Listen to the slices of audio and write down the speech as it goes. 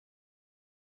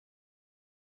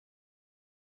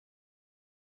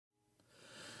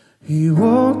He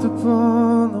walked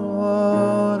upon the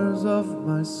waters of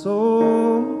my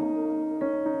soul.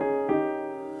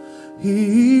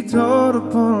 He taught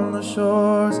upon the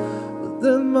shores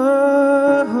within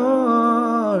my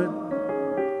heart.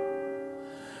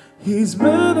 He's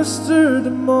ministered to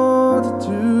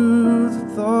multitudes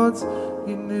of thoughts.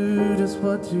 He knew just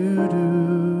what to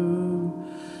do.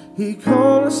 He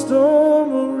calmed a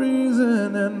storm of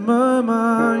reason in my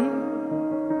mind.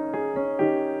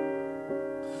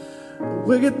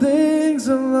 Wicked things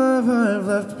in life I've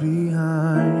left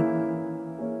behind.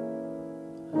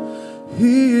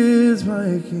 He is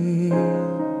my King.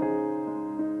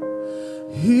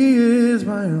 He is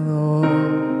my Lord.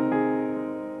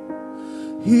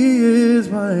 He is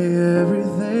my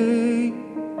everything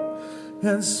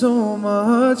and so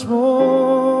much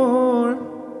more.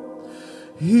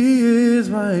 He is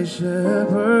my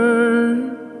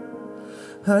shepherd.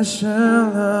 I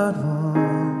shall not want.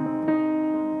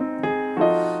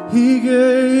 He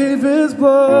gave his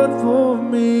blood for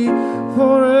me,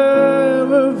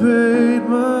 forever paid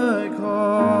my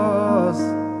cost.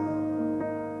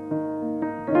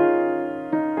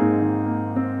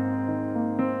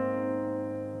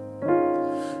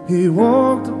 He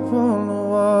walked upon the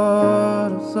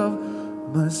waters of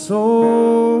my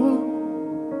soul.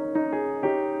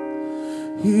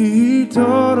 He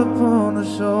taught upon the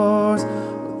shores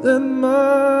within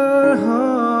my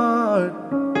heart.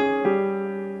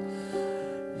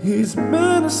 He's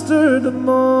ministered to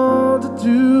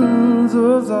multitudes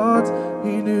of thoughts.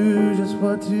 He knew just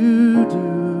what to do.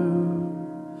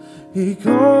 He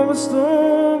calmed a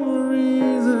storm of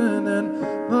reason in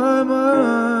my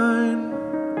mind.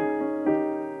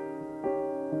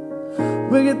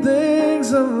 Wicked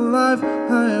things in life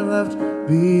I have left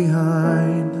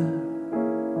behind.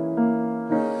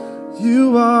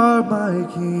 You are my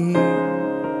King.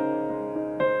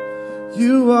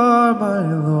 You are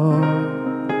my Lord.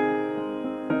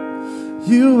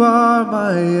 You are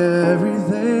my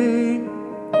everything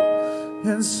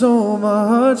and so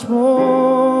much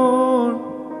more.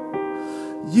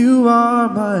 You are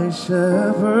my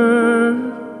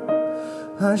shepherd.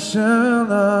 I shall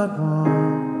not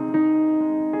want.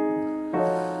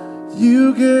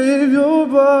 You gave your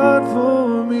blood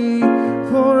for me,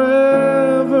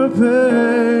 forever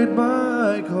paid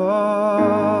my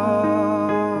cost.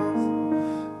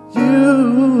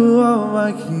 You are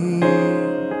my King.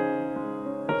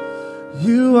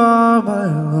 You are my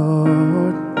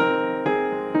Lord.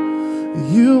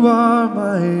 You are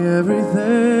my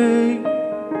everything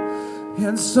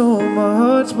and so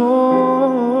much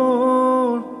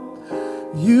more.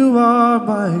 You are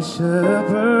my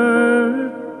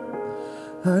shepherd.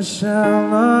 I shall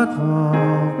not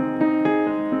want.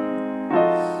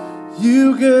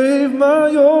 You gave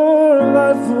your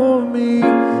life for me,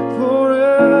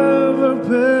 forever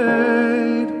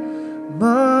paid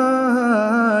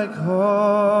my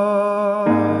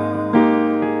cost.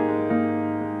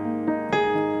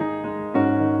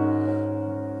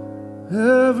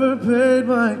 Ever paid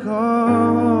my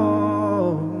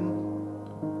cost.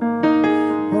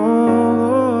 Oh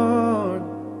Lord,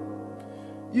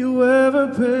 you ever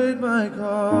paid my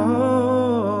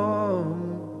cost.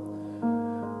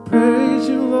 Praise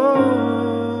you,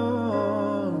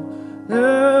 Lord,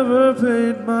 ever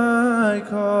paid my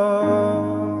cost.